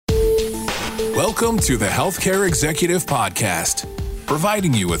Welcome to the Healthcare Executive Podcast,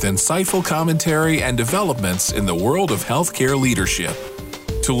 providing you with insightful commentary and developments in the world of healthcare leadership.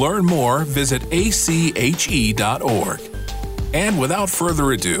 To learn more, visit ache.org. And without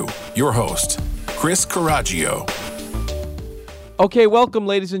further ado, your host, Chris Caraggio. Okay, welcome,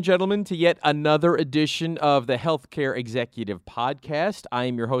 ladies and gentlemen, to yet another edition of the Healthcare Executive Podcast. I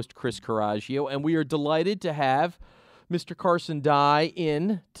am your host, Chris Caraggio, and we are delighted to have Mr. Carson Dye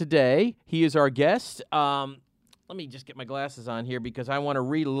in today. He is our guest. Let me just get my glasses on here because I want to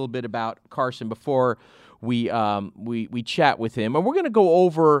read a little bit about Carson before we chat with him. And we're going to go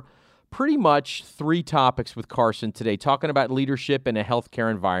over pretty much three topics with Carson today, talking about leadership in a healthcare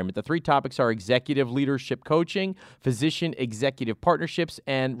environment. The three topics are executive leadership coaching, physician-executive partnerships,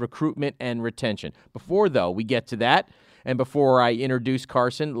 and recruitment and retention. Before, though, we get to that, and before I introduce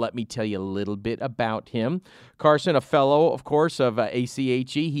Carson, let me tell you a little bit about him. Carson, a fellow, of course, of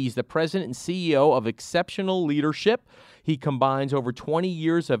ACHE. He's the president and CEO of Exceptional Leadership. He combines over 20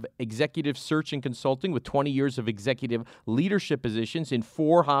 years of executive search and consulting with 20 years of executive leadership positions in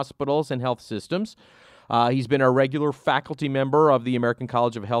 4 hospitals and health systems. He's been a regular faculty member of the American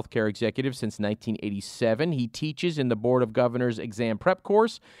College of Healthcare Executives since 1987. He teaches in the Board of Governors exam prep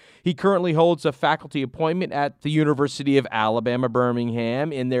course. He currently holds a faculty appointment at the University of Alabama,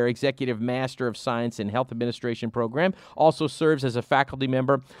 Birmingham in their Executive Master of Science in Health Administration program. Also serves as a faculty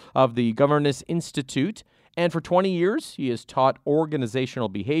member of the Governance Institute. And for 20 years, he has taught organizational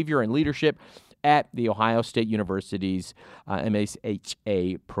behavior and leadership at the Ohio State University's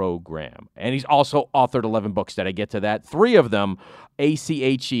MSHA program. And he's also authored 11 books. Did I get to that? 3 of them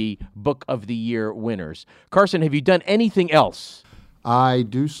ACHE Book of the Year winners. Carson, have you done anything else? I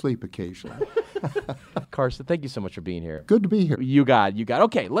do sleep occasionally. Carson, thank you so much for being here. Good to be here. You got.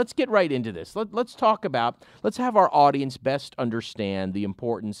 Okay, let's get right into this. Let's have our audience best understand the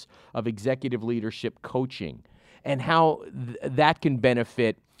importance of executive leadership coaching and how that can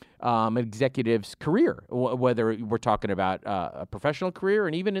benefit an executive's career, whether we're talking about a professional career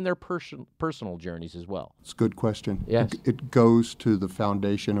and even in their personal journeys as well. It's a good question. Yes. It goes to the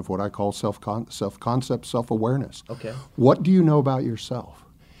foundation of what I call self-concept, self-awareness. Okay. What do you know about yourself?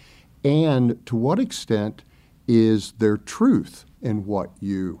 And to what extent is there truth in what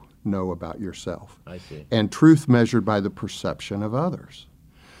you know about yourself? I see. And truth measured by the perception of others.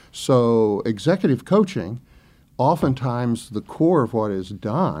 So executive coaching, oftentimes the core of what is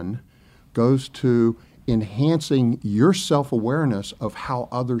done goes to enhancing your self-awareness of how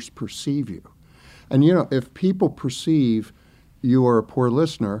others perceive you. And if people perceive you are a poor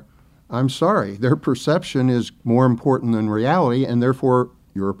listener, I'm sorry, their perception is more important than reality, and therefore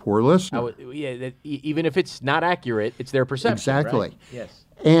you're a poor listener. Even if it's not accurate, it's their perception. Exactly. Right? Yes.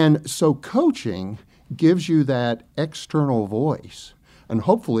 And so coaching gives you that external voice, and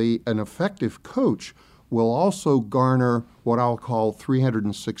hopefully an effective coach will also garner what I'll call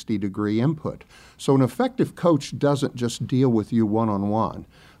 360-degree input. So an effective coach doesn't just deal with you one-on-one.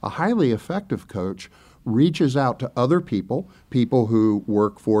 A highly effective coach reaches out to other people who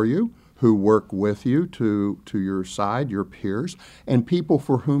work for you, who work with you to your side, your peers, and people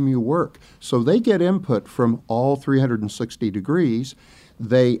for whom you work. So they get input from all 360 degrees.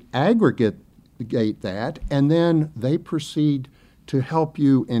 They aggregate that, and then they proceed to help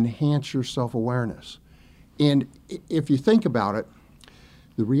you enhance your self-awareness. And if you think about it,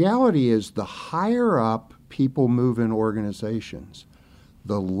 the reality is the higher up people move in organizations,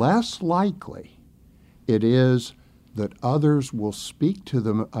 the less likely it is that others will speak to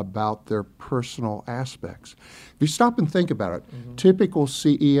them about their personal aspects. If you stop and think about it, typical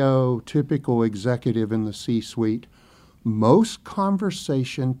CEO, typical executive in the C-suite, most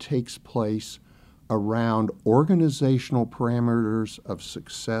conversation takes place around organizational parameters of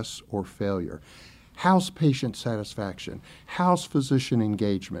success or failure. How's patient satisfaction? How's physician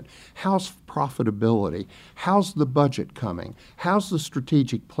engagement? How's profitability? How's the budget coming? How's the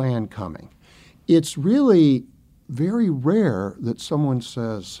strategic plan coming? It's really very rare that someone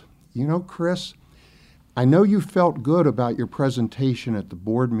says, Chris, I know you felt good about your presentation at the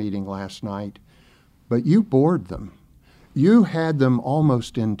board meeting last night, but you bored them. You had them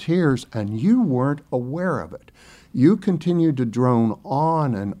almost in tears, and you weren't aware of it. You continued to drone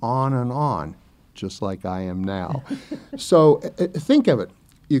on and on and on, just like I am now. So think of it.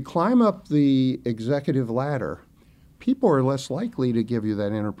 You climb up the executive ladder, people are less likely to give you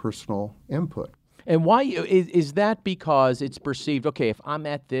that interpersonal input. And why is that? Because it's perceived, okay, if I'm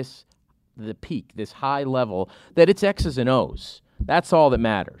at the peak, this high level, that it's X's and O's. That's all that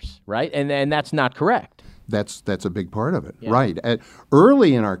matters, right? And that's not correct. That's a big part of it, yeah. Right.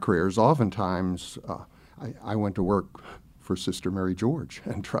 Early in our careers, oftentimes, I went to work for Sister Mary George,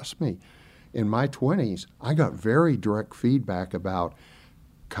 and trust me, in my 20s, I got very direct feedback about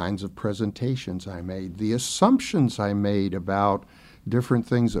kinds of presentations I made, the assumptions I made about different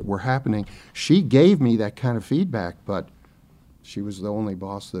things that were happening. She gave me that kind of feedback, but she was the only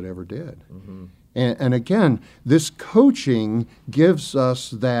boss that ever did. Mm-hmm. And again, this coaching gives us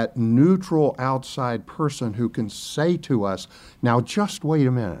that neutral outside person who can say to us, now just wait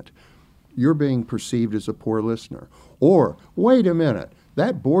a minute, you're being perceived as a poor listener. Or, wait a minute,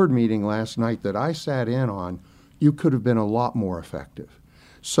 that board meeting last night that I sat in on, you could have been a lot more effective.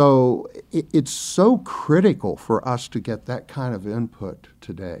 So it's so critical for us to get that kind of input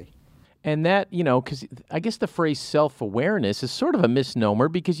today. And that, because I guess the phrase self-awareness is sort of a misnomer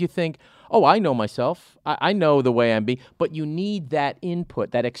because you think, oh, I know myself. I know the way I'm being. But you need that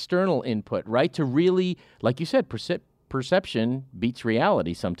input, that external input, right? To really, like you said, perception beats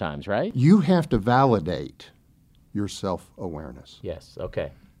reality sometimes, right? You have to validate your self-awareness. Yes,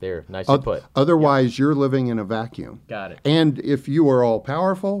 okay. There, nicely put. Otherwise, you're living in a vacuum. Got it. And if you are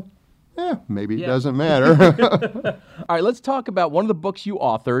all-powerful, maybe it doesn't matter. All right, let's talk about one of the books you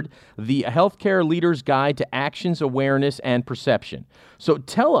authored, The Healthcare Leader's Guide to Actions, Awareness, and Perception. So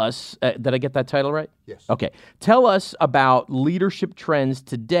tell us, did I get that title right? Yes. Okay. Tell us about leadership trends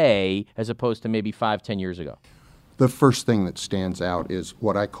today as opposed to maybe 5-10 years ago. The first thing that stands out is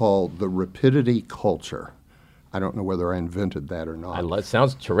what I call the rapidity culture. I don't know whether I invented that or not. It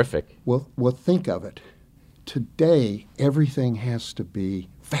sounds terrific. Well, think of it. Today, everything has to be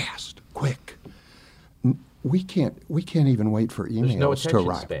fast, quick. We can't even wait for emails to arrive. There's no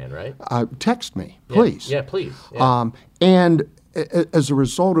attention span, right? Text me, please. Yeah, please. Yeah. And as a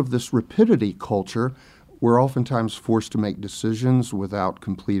result of this rapidity culture, we're oftentimes forced to make decisions without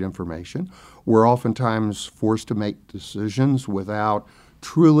complete information. We're oftentimes forced to make decisions without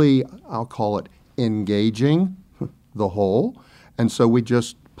truly, I'll call it, engaging the whole. And so we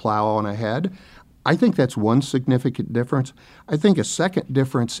just plow on ahead. I think that's one significant difference. I think a second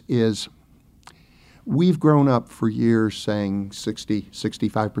difference is we've grown up for years saying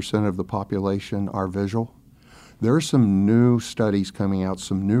 65% of the population are visual. There are some new studies coming out,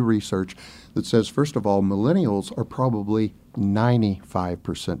 some new research that says, first of all, millennials are probably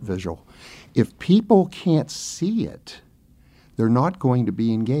 95% visual. If people can't see it, they're not going to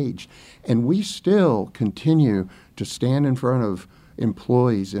be engaged. And we still continue to stand in front of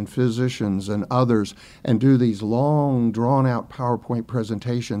employees and physicians and others and do these long, drawn-out PowerPoint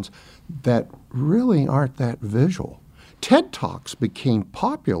presentations that really aren't that visual. TED Talks became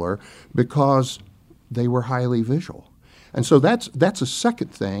popular because they were highly visual. And so that's a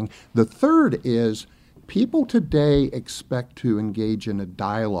second thing. The third is people today expect to engage in a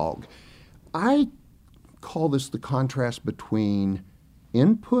dialogue. I call this the contrast between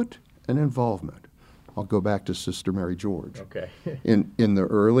input and involvement. I'll go back to Sister Mary George. Okay. In the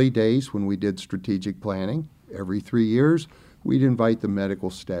early days when we did strategic planning, every 3 years, we'd invite the medical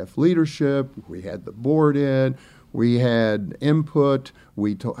staff leadership. We had the board in. We had input.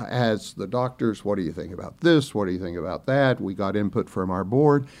 We asked the doctors, what do you think about this? What do you think about that? We got input from our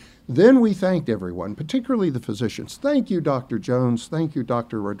board. Then we thanked everyone, particularly the physicians. Thank you, Dr. Jones. Thank you,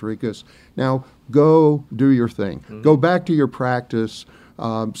 Dr. Rodriguez. Now go do your thing. Mm-hmm. Go back to your practice.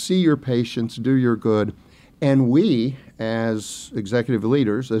 See your patients. Do your good. And we, as executive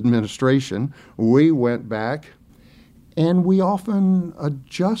leaders, administration, we went back and we often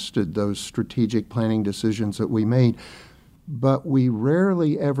adjusted those strategic planning decisions that we made, but we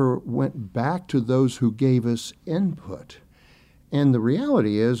rarely ever went back to those who gave us input. And the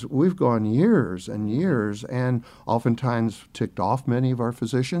reality is we've gone years and years and oftentimes ticked off many of our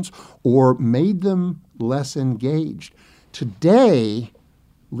physicians or made them less engaged. Today,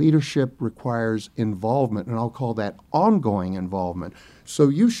 leadership requires involvement, and I'll call that ongoing involvement. So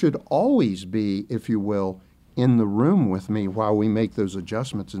you should always be, if you will, in the room with me while we make those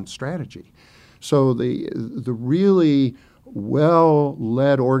adjustments in strategy. So the really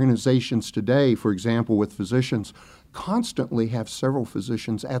well-led organizations today, for example, with physicians, constantly have several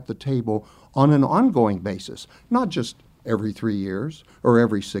physicians at the table on an ongoing basis, not just every 3 years or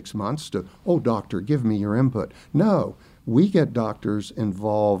every 6 months to, oh, doctor, give me your input. No, we get doctors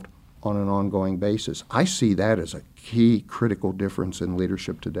involved on an ongoing basis. I see that as a key critical difference in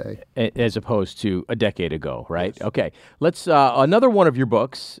leadership today. As opposed to a decade ago, right? Yes. Okay. Let's, another one of your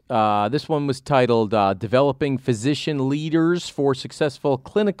books, this one was titled Developing Physician Leaders for Successful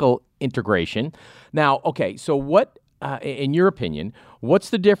Clinical Integration. Now, okay, so what, in your opinion, what's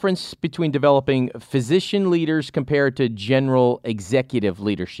the difference between developing physician leaders compared to general executive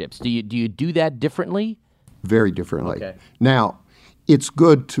leaderships? Do you do that differently? Very differently. Okay. Now, it's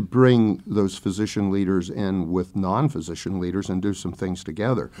good to bring those physician leaders in with non-physician leaders and do some things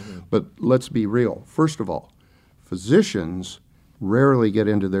together. But let's be real. First of all, physicians rarely get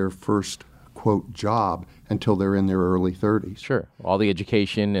into their first, quote, job until they're in their early 30s. Sure. All the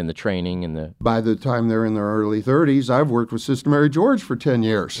education and the training and the... By the time they're in their early 30s, I've worked with Sister Mary George for 10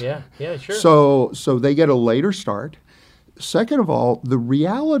 years. Yeah, sure. So they get a later start. Second of all, the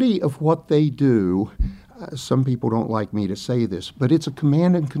reality of what they do, some people don't like me to say this, but it's a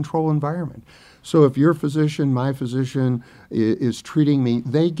command and control environment. So if your physician, my physician, is treating me,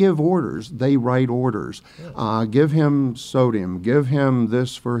 they give orders, they write orders. Give him sodium, give him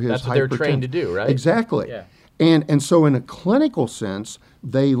this for his hypertension. That's what they're trained to do, right? Exactly. Yeah. And so in a clinical sense,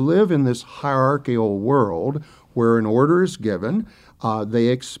 they live in this hierarchical world where an order is given, they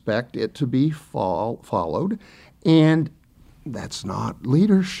expect it to be followed, and that's not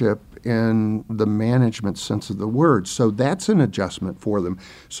leadership in the management sense of the word. So that's an adjustment for them.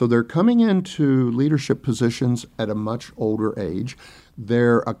 So they're coming into leadership positions at a much older age.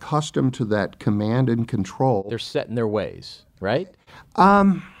 They're accustomed to that command and control. They're set in their ways, right?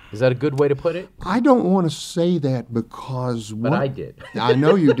 Is that a good way to put it? I don't want to say that because... But I did. I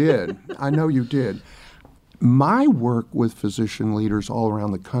know you did. I know you did. My work with physician leaders all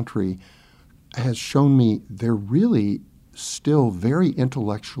around the country has shown me they're really still very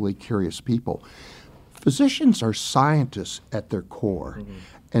intellectually curious people. Physicians are scientists at their core,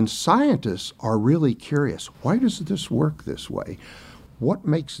 and scientists are really curious. Why does this work this way? What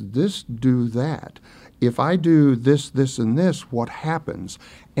makes this do that? If I do this, this, and this, what happens?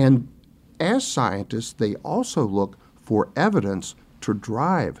 And as scientists, they also look for evidence to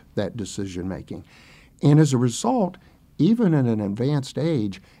drive that decision making. And as a result, even at an advanced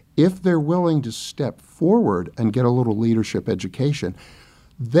age, if they're willing to step forward and get a little leadership education,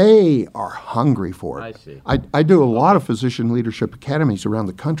 they are hungry for it. I see. I do a lot of physician leadership academies around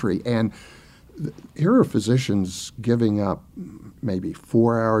the country, and here are physicians giving up maybe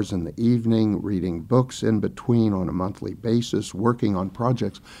 4 hours in the evening, reading books in between on a monthly basis, working on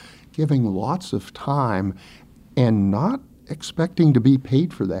projects, giving lots of time and not expecting to be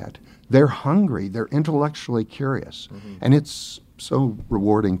paid for that. They're hungry, they're intellectually curious, and it's so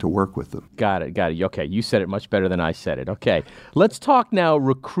rewarding to work with them. Got it. Okay, you said it much better than I said it. Okay, let's talk now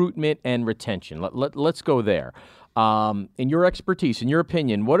recruitment and retention. Let's go there. In your expertise, in your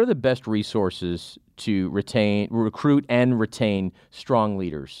opinion, what are the best resources to recruit and retain strong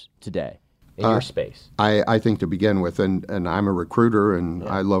leaders today in your space? I think to begin with, and I'm a recruiter and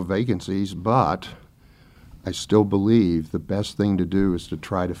I love vacancies, but I still believe the best thing to do is to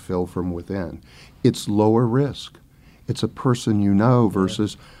try to fill from within. It's lower risk. It's a person you know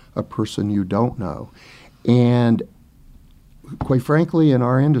versus a person you don't know. And quite frankly, in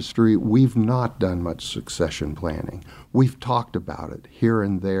our industry, we've not done much succession planning. We've talked about it here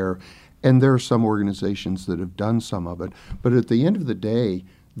and there are some organizations that have done some of it. But at the end of the day,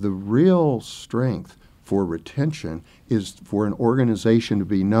 the real strength for retention is for an organization to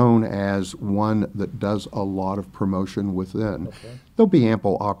be known as one that does a lot of promotion within. Okay. There'll be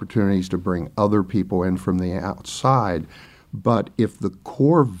ample opportunities to bring other people in from the outside, but if the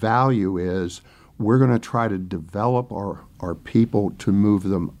core value is we're going to try to develop our people to move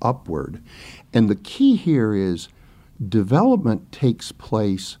them upward, and the key here is development takes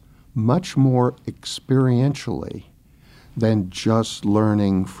place much more experientially than just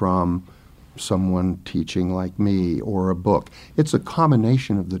learning from someone teaching like me or a book. It's a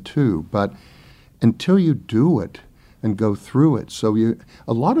combination of the two, but until you do it and go through it, so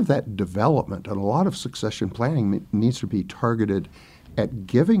a lot of that development and a lot of succession planning needs to be targeted at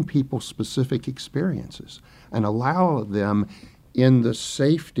giving people specific experiences and allow them in the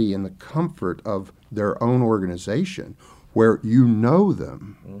safety and the comfort of their own organization where you know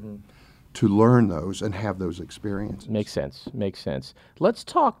them to learn those and have those experiences. Makes sense. Let's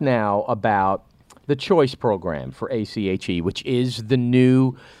talk now about the Choice Program for ACHE, which is the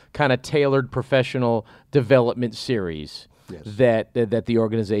new kind of tailored professional development series that the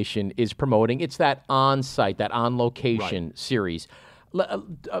organization is promoting. It's that on-site, that on-location series.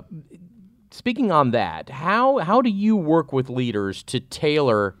 Speaking on that, how do you work with leaders to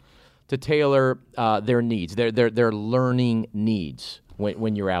tailor their needs, their learning needs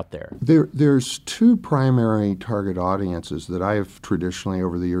when you're out there? There's two primary target audiences that I've traditionally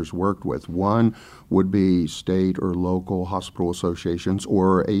over the years worked with. One would be state or local hospital associations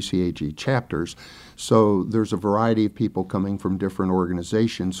or ACHE chapters. So there's a variety of people coming from different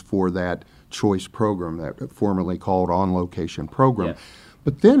organizations for that choice program, that formerly called on-location program. Yeah.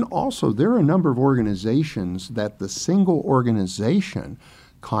 But then also there are a number of organizations that the single organization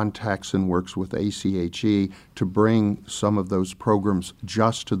contacts and works with ACHE to bring some of those programs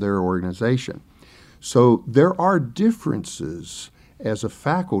just to their organization. So there are differences as a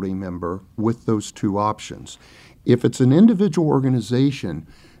faculty member with those two options. If it's an individual organization,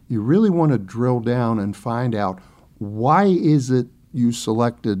 you really want to drill down and find out, why is it you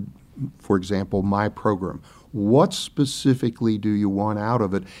selected, for example, my program? What specifically do you want out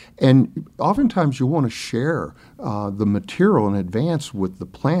of it? And oftentimes you want to share the material in advance with the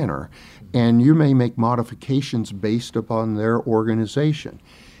planner, and you may make modifications based upon their organization.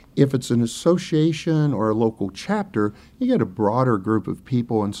 If it's an association or a local chapter, you get a broader group of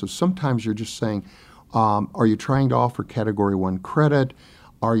people, and so sometimes you're just saying, are you trying to offer Category 1 credit?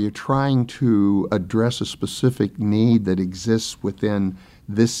 Are you trying to address a specific need that exists within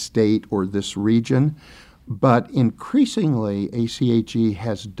this state or this region? But increasingly, ACHE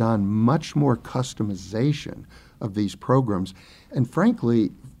has done much more customization of these programs. And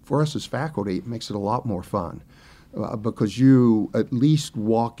frankly, for us as faculty, it makes it a lot more fun because you at least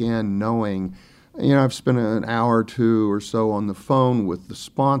walk in knowing, I've spent an hour or two or so on the phone with the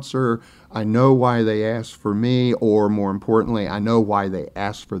sponsor. I know why they asked for me, or more importantly, I know why they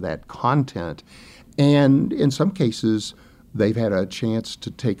asked for that content. And in some cases, they've had a chance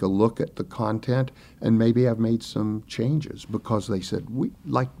to take a look at the content and maybe have made some changes because they said, we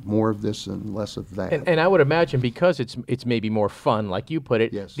like more of this and less of that. And I would imagine because it's maybe more fun, like you put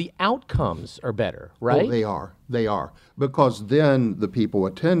it, yes, the outcomes are better, right? Oh, they are. They are. Because then the people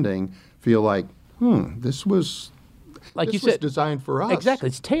attending feel like, this was like this you was said, designed for us. Exactly.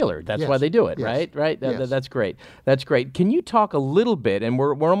 It's tailored. That's Yes. why they do it, Yes. right? Right? Yes. That's great. That's great. Can you talk a little bit, and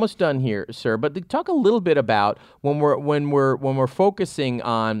we're almost done here, sir, but talk a little bit about when we're focusing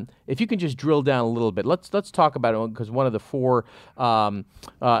on, if you can just drill down a little bit. Let's talk about it, because one of the four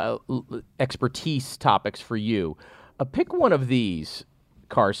expertise topics for you. Pick one of these,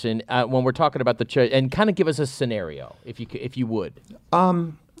 Carson, when we're talking about the church, and kind of give us a scenario, if you would.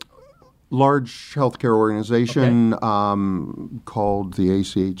 Large healthcare organization called the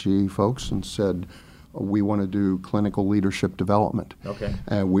ACHE folks and said, we want to do clinical leadership development. Okay.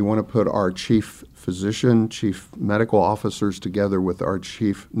 We want to put our chief physician, chief medical officers together with our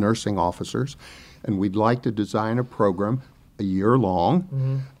chief nursing officers, and we'd like to design a program a year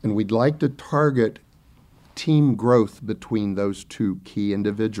long, and we'd like to target team growth between those two key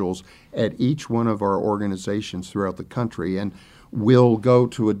individuals at each one of our organizations throughout the country. And we'll go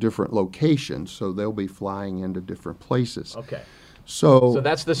to a different location, so they'll be flying into different places. Okay. So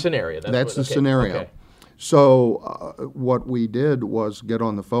that's the scenario. That's the scenario. Okay. So what we did was get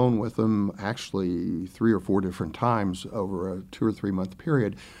on the phone with them actually 3 or 4 different times over a 2 or 3 month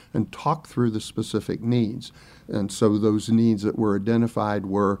period and talk through the specific needs. And so those needs that were identified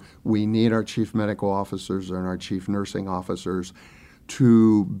were, we need our chief medical officers and our chief nursing officers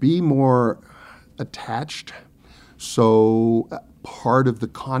to be more attached. So part of the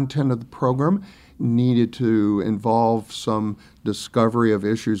content of the program needed to involve some discovery of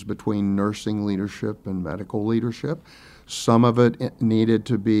issues between nursing leadership and medical leadership. Some of it needed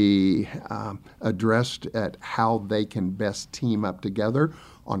to be addressed at how they can best team up together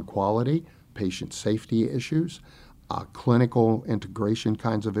on quality, patient safety issues, clinical integration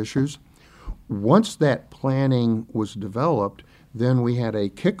kinds of issues. Once that planning was developed, then we had a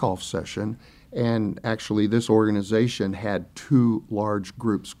kickoff session. And actually, this organization had 2 large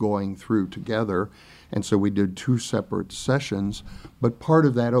groups going through together, and so we did 2 separate sessions. But part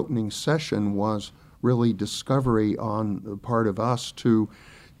of that opening session was really discovery on the part of us to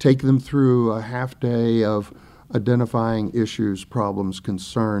take them through a half day of identifying issues, problems,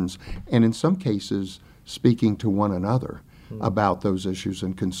 concerns, and in some cases, speaking to one another about those issues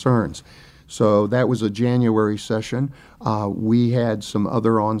and concerns. So that was a January session. We had some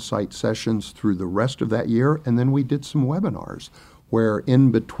other on-site sessions through the rest of that year, and then we did some webinars where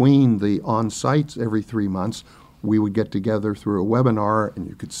in between the on-sites every 3 months, we would get together through a webinar, and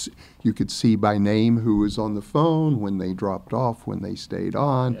you could see by name who was on the phone, when they dropped off, when they stayed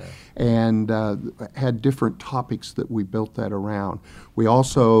on, and had different topics that we built that around. We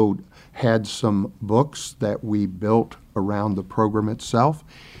also had some books that we built around the program itself.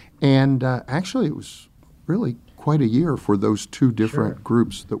 And actually, it was really quite a year for those 2 different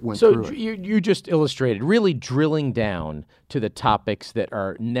groups that went through it. So you just illustrated, really drilling down to the topics that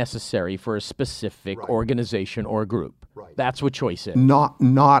are necessary for a specific organization or group. Right. That's what choice is.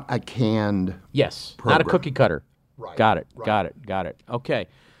 Not a canned Yes, program. not a cookie cutter. Right. Got it. Okay.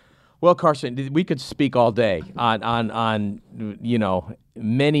 Well, Carson, we could speak all day on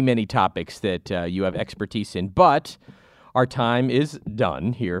many topics that you have expertise in, but our time is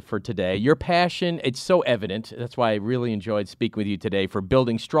done here for today. Your passion, it's so evident. That's why I really enjoyed speaking with you today, for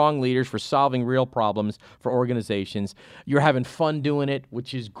building strong leaders, for solving real problems for organizations. You're having fun doing it,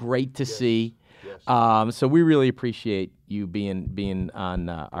 which is great to see. Yes. So we really appreciate you being on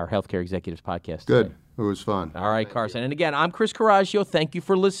our Healthcare Executives podcast Good. today. It was fun. All right, Carson. And again, I'm Chris Coraggio. Thank you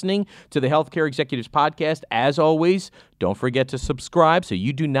for listening to the Healthcare Executives Podcast. As always, don't forget to subscribe so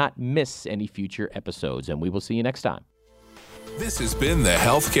you do not miss any future episodes. And we will see you next time. This has been the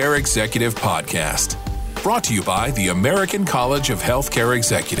Healthcare Executive Podcast, brought to you by the American College of Healthcare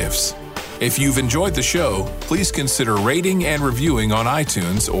Executives. If you've enjoyed the show, please consider rating and reviewing on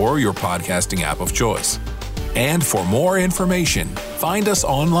iTunes or your podcasting app of choice. And for more information, find us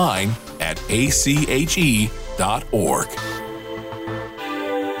online at ache.org.